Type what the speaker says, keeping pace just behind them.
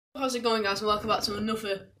how's it going, guys, and welcome back to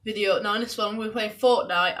another video. Now in this one we're playing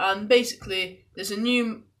Fortnite, and basically there's a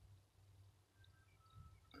new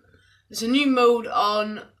mode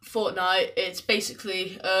on Fortnite. It's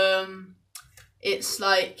basically it's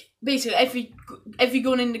like basically every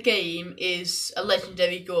gun in the game is a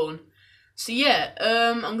legendary gun. So yeah,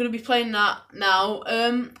 I'm gonna be playing that now.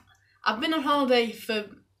 I've been on holiday for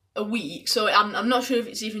a week, so I'm not sure if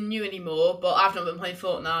it's even new anymore, but I've not been playing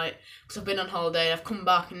Fortnite because I've been on holiday. I've come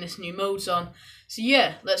back and this new mode's on. So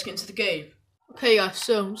yeah, let's get into the game. Okay guys,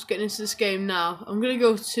 so I'm just getting into this game now. I'm gonna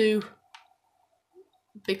go to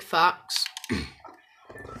Big Facts.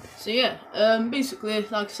 So yeah, basically,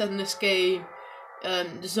 like I said, in this game,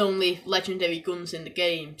 there's only legendary guns in the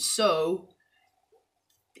game, so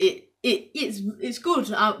it's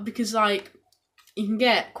good because like you can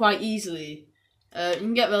get quite easily. You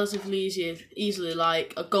can get relatively easily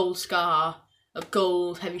like a gold scar, a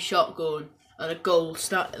gold heavy shotgun, and a gold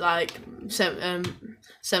semi-auto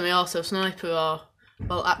sniper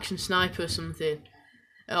or action sniper or something,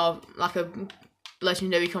 or like a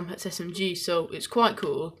legendary compact SMG. So it's quite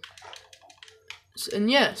cool.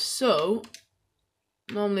 And yeah, so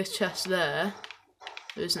normally a chest there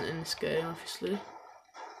isn't in this game, obviously.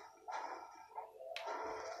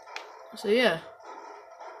 So yeah.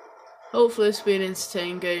 Hopefully this will be an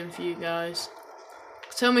entertaining game for you guys.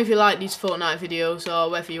 Tell me if you like these Fortnite videos or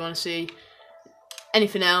whether you want to see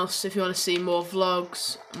anything else, if you want to see more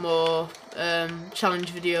vlogs, more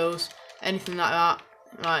challenge videos, anything like that.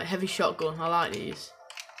 Right, heavy shotgun, I like these.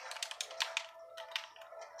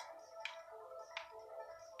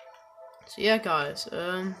 So yeah guys,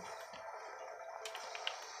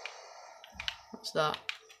 what's that?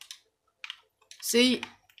 See,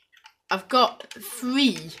 I've got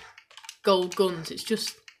 3 gold guns. It's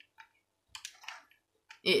just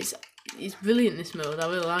it's brilliant, this mode. I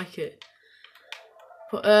really like it.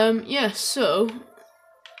 But yeah, so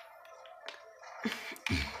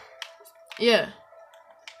yeah.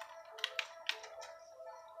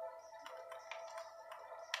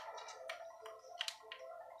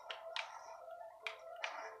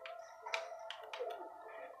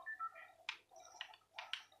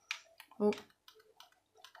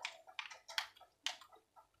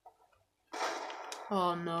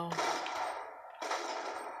 Oh no.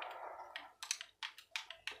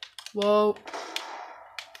 Whoa.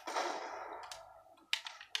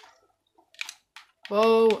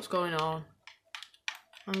 Whoa, what's going on?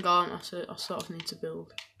 Hang on, I sort of need to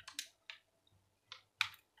build.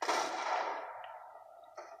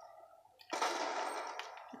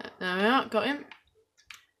 There we are, got him.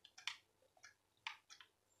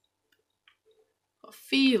 Got a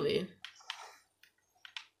feeling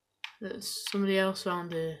there's somebody else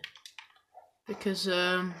around here, because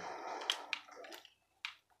I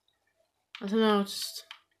don't know, just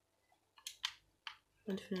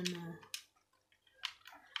anything in there.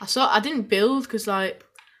 I didn't build because like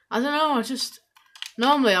I don't know,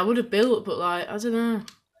 normally I would have built, but like I don't know.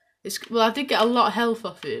 Well, I did get a lot of health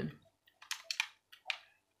off him.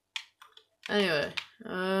 Anyway,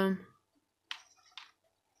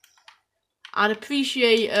 I'd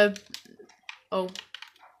appreciate a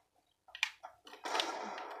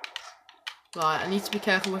right, I need to be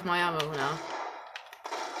careful with my ammo now.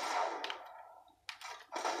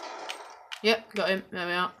 Yep, got him. There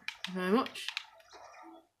we are. Thank you very much.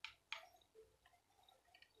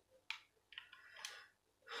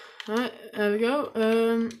 Right, there we go.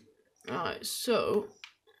 Right, so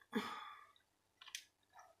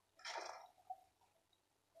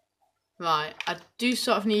right, I do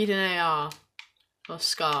sort of need an AR or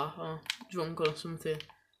SCAR or drum gun or something.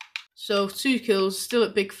 So 2 kills, still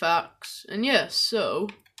at Big Facts, and yeah, so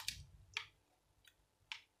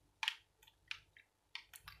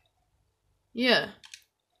yeah,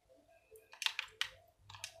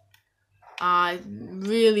 I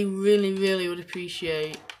really would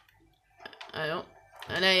appreciate an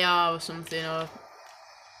AR or something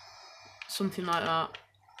like that.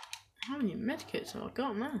 How many medkits have I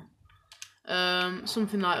got now?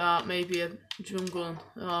 Something like that, maybe a drum gun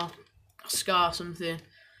or a SCAR or something.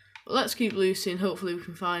 But let's keep looting, hopefully we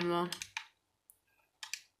can find one.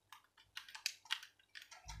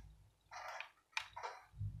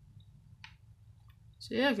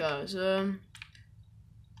 So yeah guys,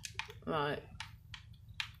 right.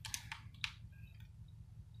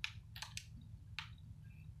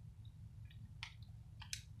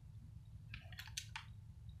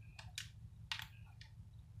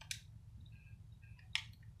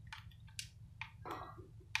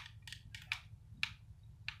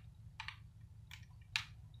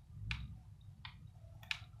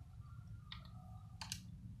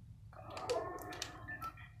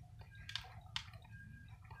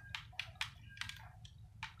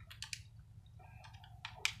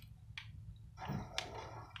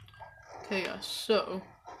 Okay guys, so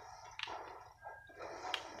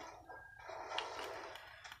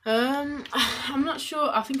I'm not sure.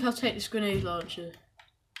 I think I'll take this grenade launcher.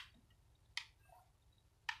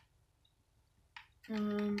 No,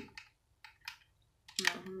 hang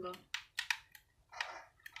on.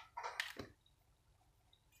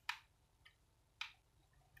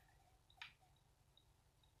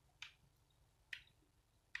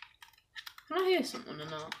 Can I hear someone or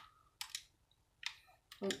not?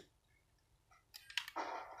 Oh.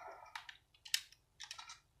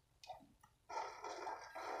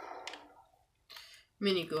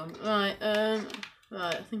 Minigun. Right,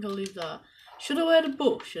 right, I think I'll leave that. Should I wear the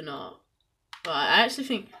bush or not? Right, I actually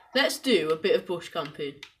think, let's do a bit of bush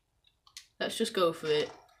camping. Let's just go for it.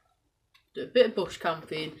 Do a bit of bush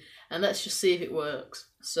camping, and let's just see if it works.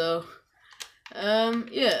 So,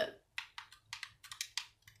 yeah.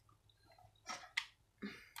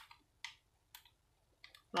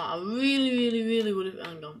 Right, I really would have,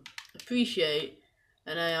 hang on, appreciate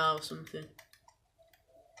an AR or something.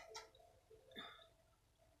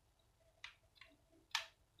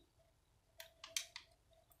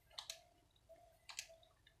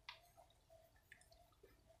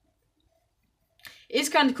 It's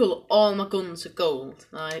kind of cool, all my guns are gold.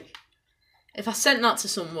 Like, if I sent that to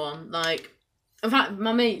someone, like, in fact,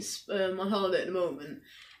 my mate's on holiday at the moment,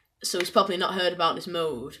 so he's probably not heard about this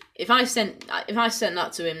mode. If I sent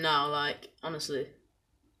that to him now, like, honestly.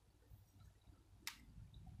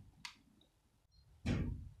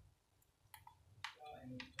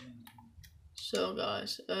 So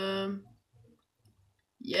guys,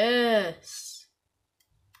 yes.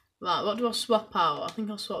 Right, what do I swap out? I think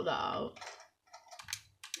I'll swap that out.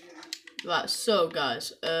 Right, so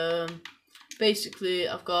guys, basically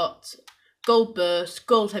I've got gold burst,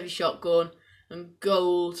 gold heavy shotgun, and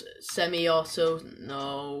gold semi-auto,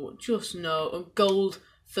 and gold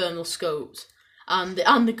thermal scopes, and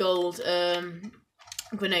the gold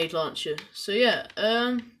grenade launcher. So yeah,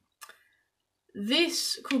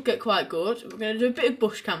 this could get quite good. We're gonna do a bit of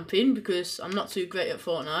bush camping because I'm not too great at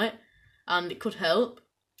Fortnite, and it could help.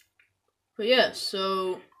 But yeah,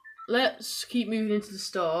 so let's keep moving into the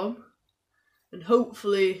storm. And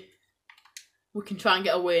hopefully we can try and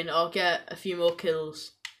get a win or get a few more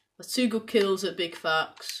kills. That's 2 good kills at Big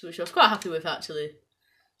Facts, which I was quite happy with actually.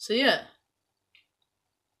 So yeah.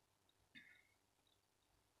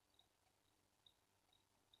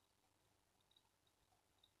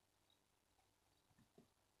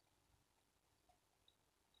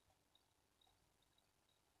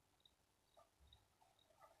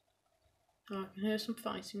 Oh, I can hear some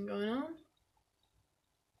fighting going on.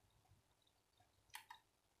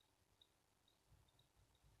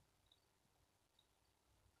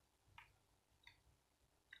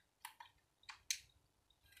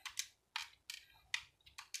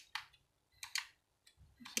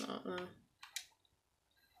 It's not there.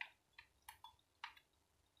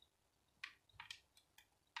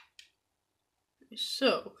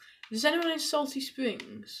 So, is anyone in Salty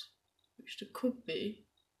Springs? Which there could be.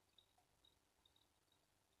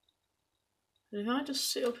 And if I just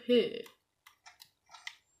sit up here.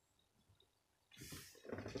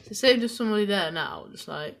 To say there's somebody there now, just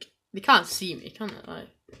like, they can't see me, can they? Like,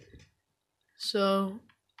 so,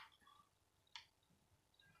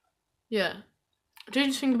 yeah. The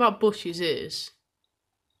strange thing about bushes is,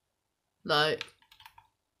 like,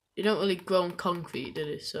 you don't really grow on concrete, do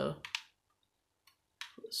they? So,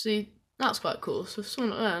 see, that's quite cool. So,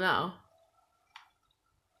 someone there now.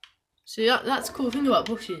 See, that's a cool thing about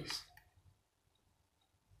bushes.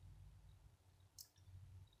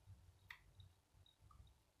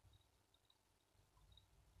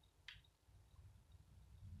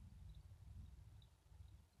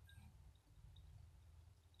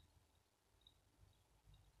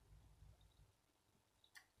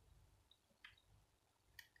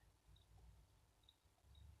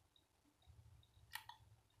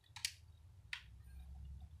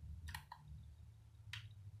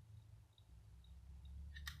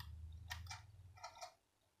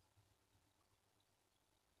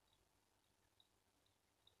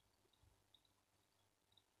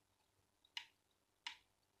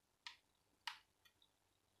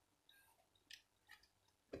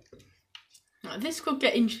 Now, this could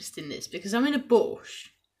get interesting, this, because I'm in a bush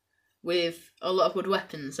with a lot of good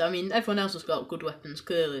weapons. I mean, everyone else has got good weapons,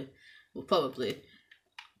 clearly. Well, probably.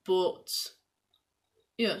 But,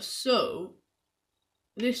 yeah, so,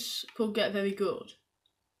 this could get very good.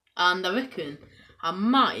 And I reckon I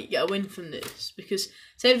might get a win from this, because,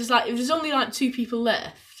 say, if there's only, like, 2 people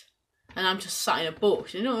left, and I'm just sat in a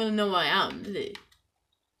bush, they don't really know where I am, do they?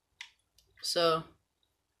 So,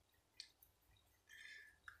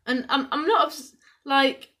 And I'm not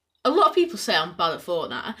like a lot of people say I'm bad at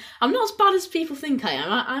Fortnite. I'm not as bad as people think I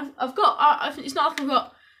am. I think it's not like I've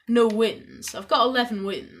got no wins. I've got 11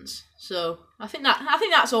 wins, so I think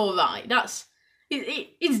that's all right.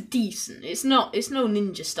 It's decent. It's no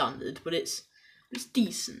ninja standard, but it's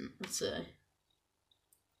decent, I'd say.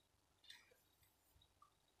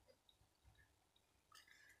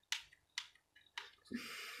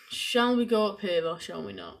 Shall we go up here or shall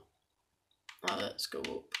we not? Right, let's go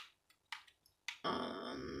up.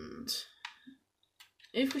 And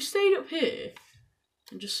if we stayed up here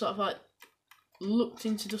and just sort of like looked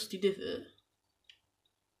into Dusty Divot,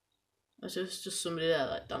 there's just somebody there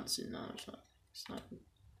like dancing now. It's like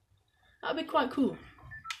that'd be quite cool.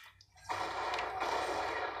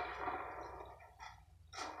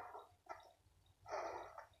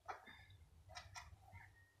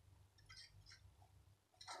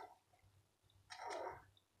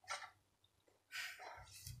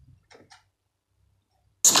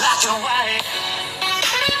 Black and white.